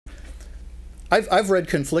I've read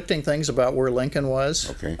conflicting things about where Lincoln was.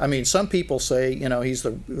 Okay. I mean, some people say, you know, he's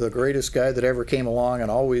the greatest guy that ever came along and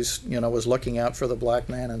always, you know, was looking out for the black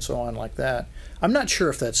man and so on like that. I'm not sure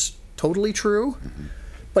if that's totally true,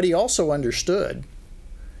 but he also understood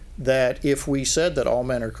that if we said that all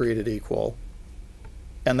men are created equal,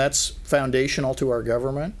 and that's foundational to our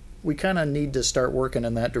government, we kind of need to start working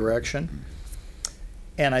in that direction.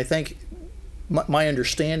 And I think my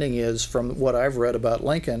understanding is, from what I've read about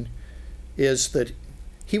Lincoln, is that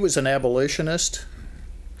he was an abolitionist,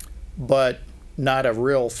 but not a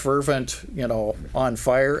real fervent, you know, on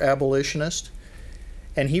fire abolitionist.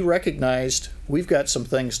 And he recognized we've got some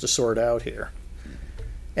things to sort out here.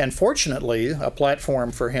 And fortunately, a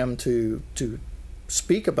platform for him to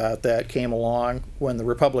speak about that came along when the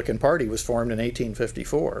Republican Party was formed in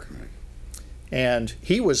 1854. And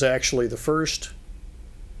he was actually the first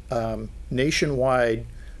nationwide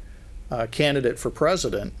candidate for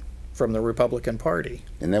president from the Republican Party.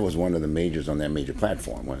 And that was one of the majors on that major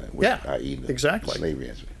platform, yeah, i.e. exactly. Slavery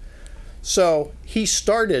aspect. So he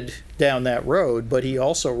started down that road, but he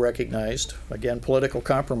also recognized, again, political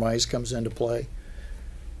compromise comes into play,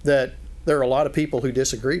 that there are a lot of people who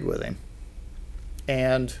disagreed with him.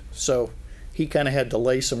 And so he kind of had to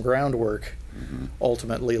lay some groundwork,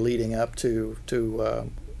 ultimately leading up to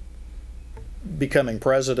becoming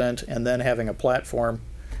president and then having a platform.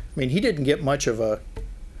 I mean, he didn't get much of a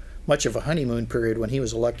honeymoon period when he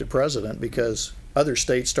was elected president, because other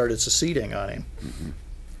states started seceding on him.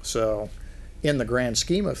 So in the grand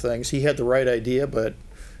scheme of things, he had the right idea, but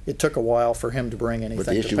it took a while for him to bring anything to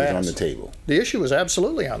pass. But the issue was on the table. The issue was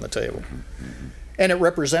absolutely on the table. And it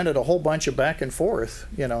represented a whole bunch of back and forth,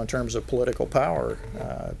 you know, in terms of political power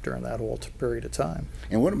during that whole period of time.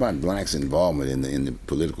 And what about blacks' involvement in the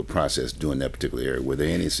political process during that particular era? Were there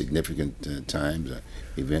any significant times,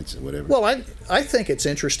 events, or whatever? Well, I think it's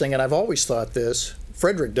interesting, and I've always thought this.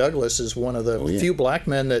 Frederick Douglass is one of the few black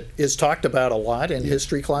men that is talked about a lot in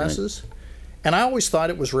history classes. Right. And I always thought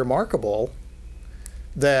it was remarkable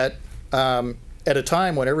that at a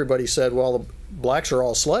time when everybody said, well, the blacks are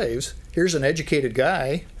all slaves, here's an educated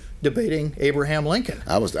guy debating Abraham Lincoln.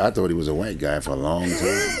 I thought he was a white guy for a long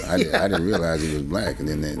time. I didn't realize he was black, and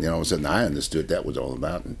then all of a sudden I understood that was all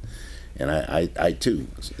about, and I too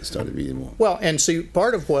started reading more. Well, and see,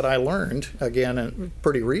 part of what I learned, again,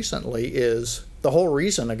 pretty recently, is the whole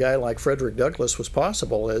reason a guy like Frederick Douglass was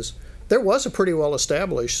possible is there was a pretty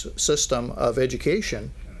well-established system of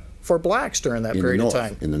education for blacks during that period of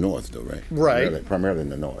time. In the North, though, right? Right. Primarily in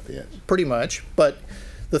the North, yes. Pretty much. But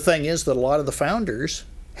the thing is that a lot of the founders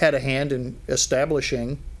had a hand in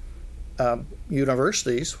establishing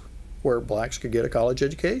universities where blacks could get a college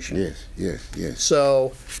education. Yes.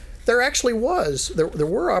 So there actually was, there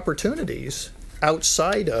were opportunities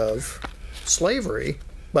outside of slavery,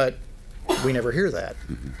 but we never hear that.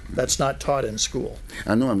 That's not taught in school.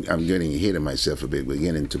 I know I'm getting ahead of myself a bit. We're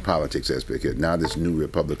getting into politics aspect here. Now this new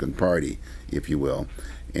Republican Party, if you will,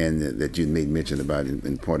 and that you made mention about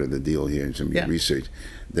in part of the deal here in some of your research,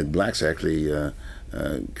 that blacks actually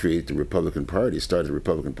created the Republican Party, started the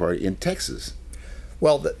Republican Party in Texas.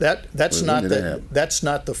 Well, that's not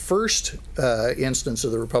the first instance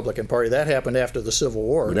of the Republican Party. That happened after the Civil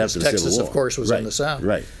War. Because Texas, of course, was in the South.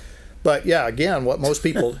 Right. But yeah, again, what most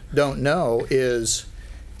people don't know is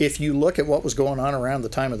if you look at what was going on around the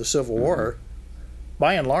time of the Civil War,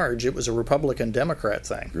 by and large, it was a Republican-Democrat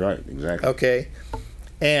thing. Right, exactly. Okay.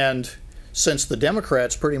 And since the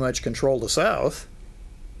Democrats pretty much control the South,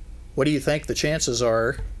 what do you think the chances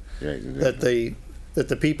are that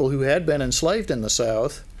the people who had been enslaved in the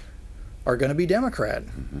South are going to be Democrat?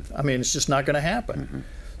 I mean, it's just not going to happen.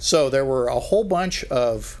 So there were a whole bunch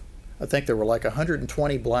of, I think there were like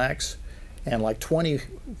 120 blacks and like 20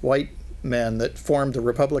 white men that formed the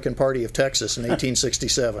Republican Party of Texas in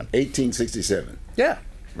 1867. 1867. Yeah.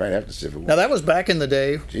 Right after the Civil War. Now that was back in the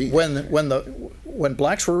day when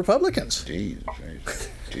blacks were Republicans.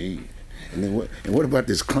 Jeez. And what about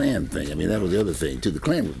this Klan thing? I mean, that was the other thing too. The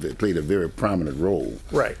Klan played a very prominent role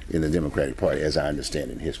in the Democratic Party, as I understand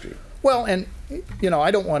in history. Well, and you know, I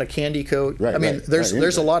don't want to candy coat. I mean,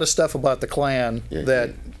 there's a lot of stuff about the Klan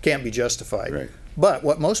that can't be justified. Right. But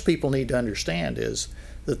what most people need to understand is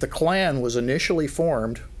that the Klan was initially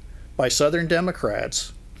formed by Southern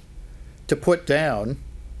Democrats to put down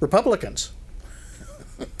Republicans.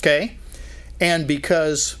 Okay? And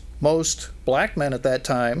because most black men at that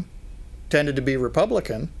time tended to be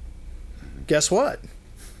Republican, guess what?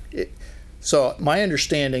 So my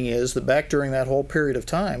understanding is that back during that whole period of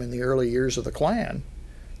time, in the early years of the Klan,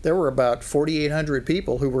 there were about 4,800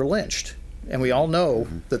 people who were lynched. And we all know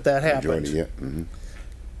that happened.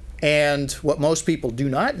 And what most people do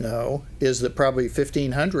not know is that probably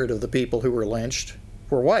 1,500 of the people who were lynched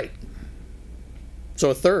were white.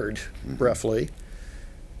 So a third, roughly.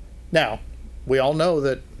 Now, we all know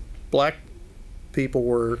that black people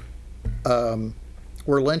were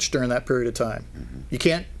lynched during that period of time. You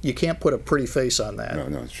can't put a pretty face on that.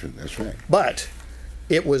 No, it's true. That's right. But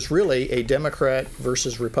it was really a Democrat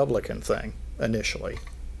versus Republican thing initially.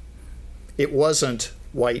 It wasn't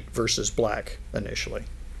white versus black initially.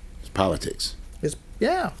 It's politics.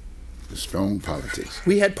 Yeah. It's strong politics.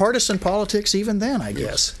 We had partisan politics even then, I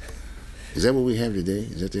guess. Is that what we have today?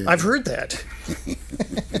 Is that I've heard that.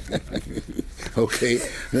 Okay.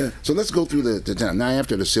 So let's go through the time. Now,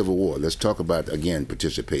 after the Civil War, let's talk about, again,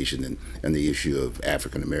 participation and the issue of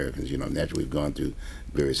African Americans. You know, naturally, we've gone through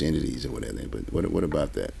various entities or whatever, but what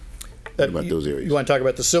about that? What about those areas? You want to talk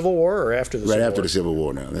about the Civil War or after the Civil War? Right after the Civil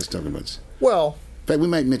War now. Let's talk about... Well... In fact, we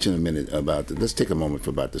might mention a minute about let's take a moment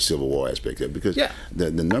about the Civil War aspect of it, because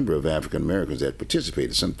the number of African Americans that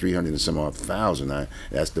participated, some 300 and some odd thousand,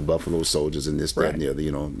 that's the Buffalo Soldiers and this, that, and the other,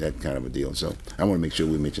 you know, that kind of a deal. So I want to make sure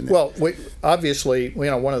we mention that. Well, obviously, you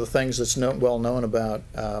know, one of the things that's well known about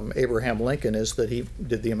Abraham Lincoln is that he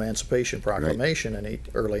did the Emancipation Proclamation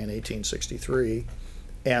early in 1863,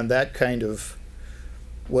 and that kind of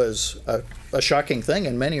was a shocking thing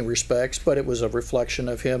in many respects, but it was a reflection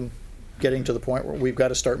of him getting to the point where we've got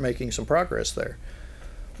to start making some progress there.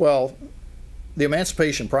 Well, the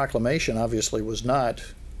Emancipation Proclamation obviously was not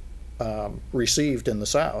received in the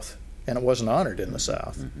South, and it wasn't honored in the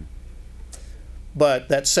South. But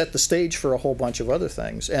that set the stage for a whole bunch of other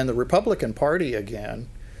things. And the Republican Party, again,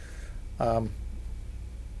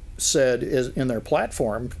 said in their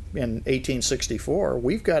platform in 1864,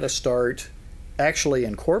 we've got to start actually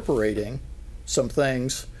incorporating some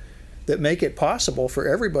things that make it possible for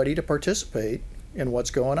everybody to participate in what's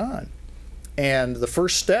going on. And the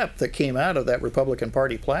first step that came out of that Republican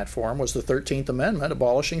Party platform was the 13th Amendment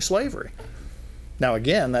abolishing slavery. Now,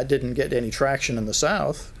 again, that didn't get any traction in the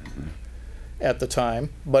South at the time,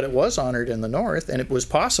 but it was honored in the North, and it was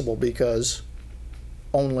possible because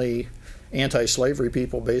only anti-slavery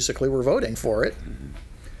people basically were voting for it.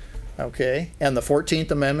 Okay, and the 14th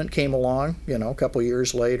Amendment came along, you know, a couple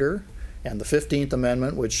years later, and the 15th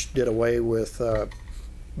Amendment, which did away with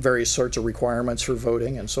various sorts of requirements for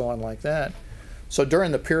voting and so on like that. So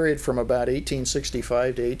during the period from about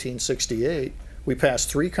 1865 to 1868, we passed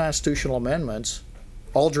 3 constitutional amendments,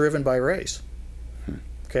 all driven by race.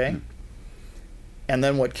 Okay? And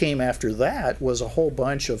then what came after that was a whole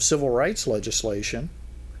bunch of civil rights legislation,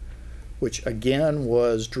 which again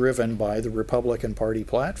was driven by the Republican Party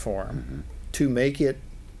platform to make it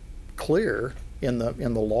clear in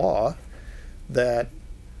the law that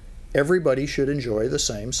everybody should enjoy the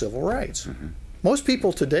same civil rights. Most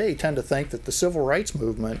people today tend to think that the civil rights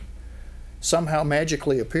movement somehow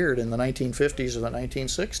magically appeared in the 1950s or the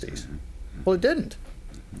 1960s. Well, it didn't.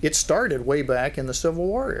 It started way back in the Civil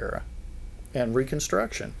War era and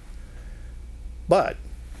Reconstruction. But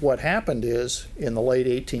what happened is, in the late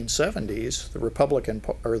 1870s,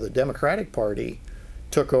 the Democratic Party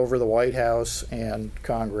took over the White House and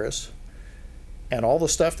Congress, and all the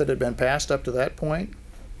stuff that had been passed up to that point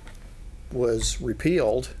was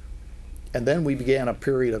repealed, and then we began a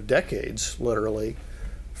period of decades, literally,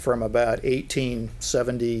 from about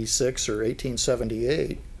 1876 or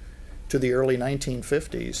 1878 to the early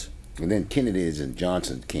 1950s. And then Kennedy's and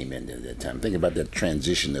Johnson came in at that time. Think about that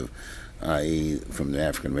transition of, i.e., from the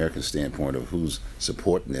African American standpoint of who's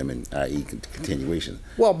supporting them, and i.e., continuation.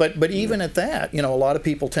 Well, but even at that, you know, a lot of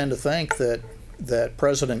people tend to think that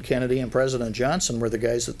President Kennedy and President Johnson were the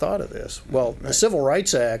guys that thought of this. Well, the Civil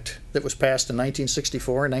Rights Act that was passed in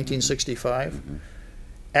 1964 and 1965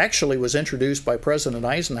 actually was introduced by President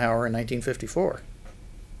Eisenhower in 1954.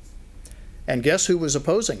 And guess who was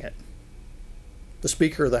opposing it? The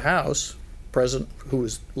Speaker of the House, who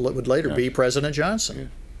would later be President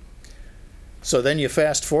Johnson. So then you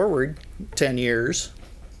fast forward 10 years,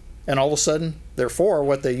 and all of a sudden they're for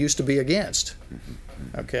what they used to be against.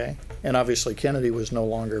 Okay, and obviously President Kennedy was no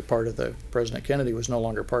longer part of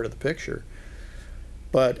the picture.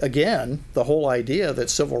 But again, the whole idea that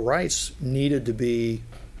civil rights needed to be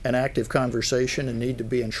an active conversation and need to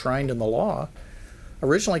be enshrined in the law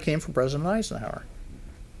originally came from President Eisenhower.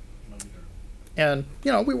 And,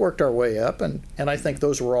 you know, we worked our way up, and I think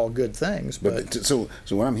those were all good things. But so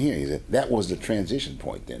what I'm hearing is that was the transition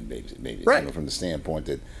point then, maybe right. You know, from the standpoint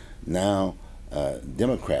that now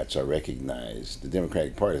Democrats are recognized, the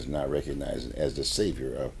Democratic Party is now recognized as the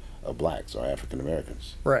savior of blacks or African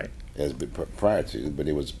Americans. Right. As prior to, but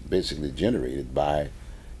it was basically generated by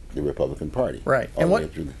the Republican Party. Right. And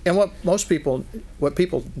what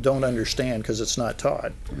people don't understand, because it's not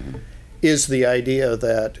taught, is the idea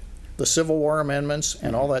that the Civil War amendments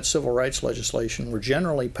and all that civil rights legislation were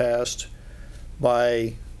generally passed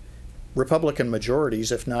by Republican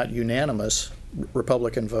majorities, if not unanimous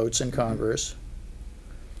Republican votes in Congress,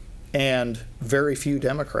 and very few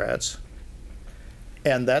Democrats.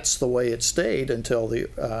 And that's the way it stayed until the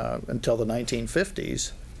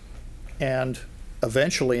 1950s. And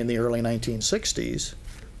eventually, in the early 1960s,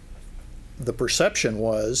 the perception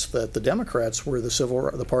was that the Democrats were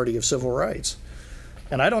the party of civil rights.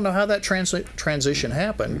 And I don't know how that transition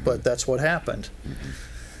happened, but that's what happened.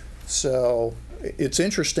 So it's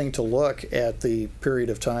interesting to look at the period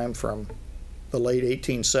of time from the late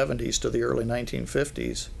 1870s to the early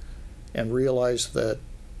 1950s and realize that,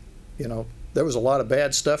 there was a lot of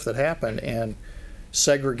bad stuff that happened, and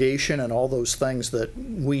segregation and all those things that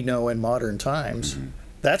we know in modern times,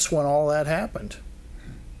 that's when all that happened.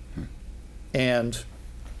 And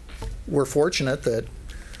we're fortunate that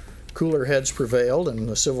cooler heads prevailed and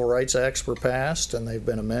the Civil Rights Acts were passed, and they've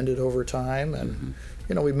been amended over time, and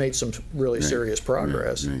we've made some really serious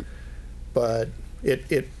progress. But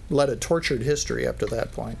it led a tortured history up to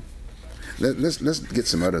that point. Let's get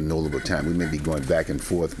some other notable time. We may be going back and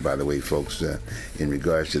forth, by the way, folks, in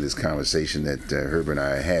regards to this conversation that Herbert and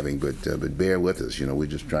I are having, but bear with us. We're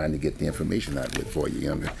just trying to get the information out there for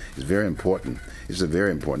you. It's very important. It's a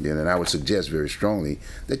very important deal, and I would suggest very strongly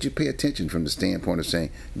that you pay attention from the standpoint of saying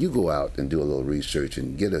you go out and do a little research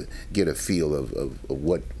and get a feel of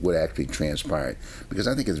what actually transpired, because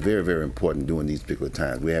I think it's very, very important during these particular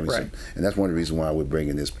times. We're having some, and that's one of the reasons why we're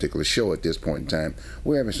bringing this particular show at this point in time.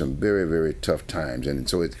 We're having some very, very tough times, and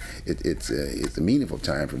so it's a meaningful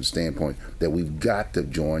time from the standpoint that we've got to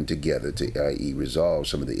join together to, i.e., resolve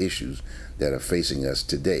some of the issues that are facing us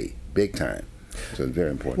today, big time. So it's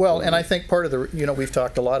very important. Well, and I think part of we've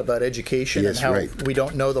talked a lot about education and how we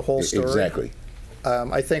don't know the whole story. Exactly.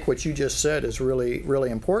 I think what you just said is really,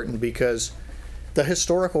 really important, because the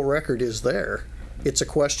historical record is there. It's a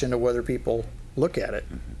question of whether people look at it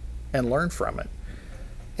and learn from it.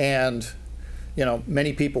 And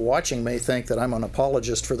many people watching may think that I'm an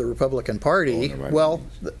apologist for the Republican Party. Well,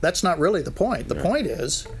 that's not really the point. The point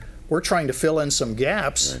is we're trying to fill in some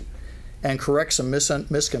gaps and correct some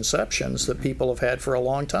misconceptions that people have had for a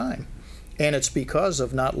long time. And it's because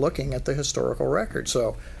of not looking at the historical record.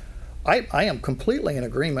 So I am completely in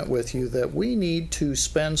agreement with you that we need to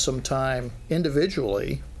spend some time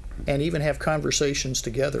individually and even have conversations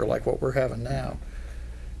together like what we're having now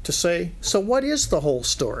to say, so what is the whole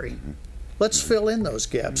story? Let's fill in those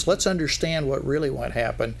gaps. Let's understand what really went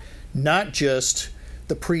happen, not just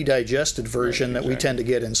the pre-digested version that we tend to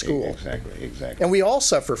get in school. Exactly. And we all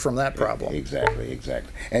suffer from that problem. Exactly.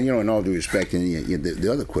 And in all due respect, and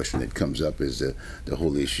the other question that comes up is the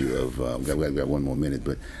whole issue of, we've got one more minute,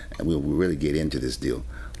 but we'll really get into this deal.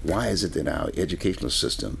 Why is it that our educational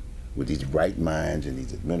system, with these bright minds and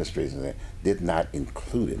these administrators, did not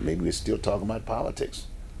include it? Maybe we're still talking about politics.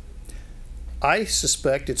 I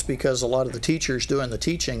suspect it's because a lot of the teachers doing the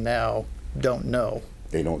teaching now don't know.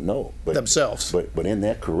 They don't know themselves. But in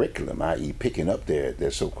that curriculum, i.e., picking up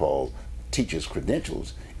their so-called teachers'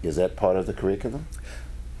 credentials, is that part of the curriculum?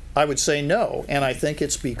 I would say no, and I think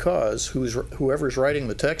it's because whoever's writing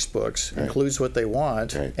the textbooks includes what they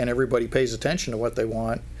want, and everybody pays attention to what they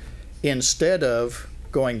want, instead of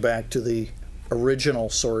going back to the original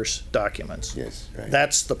source documents.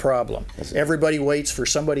 That's the problem. Everybody waits for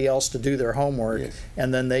somebody else to do their homework,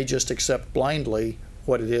 and then they just accept blindly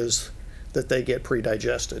what it is that they get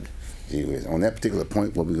pre-digested. On that particular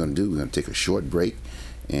point, what we're going to do, we're going to take a short break,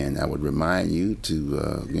 and I would remind you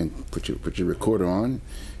to again put your recorder on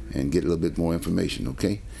and get a little bit more information.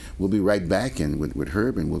 Okay, we'll be right back and with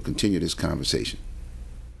Herb, and we'll continue this conversation.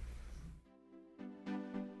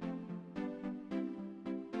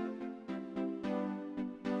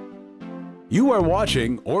 You are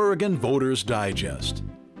watching Oregon Voters Digest.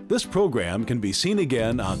 This program can be seen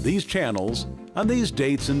again on these channels on these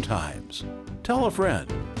dates and times. Tell a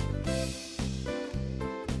friend.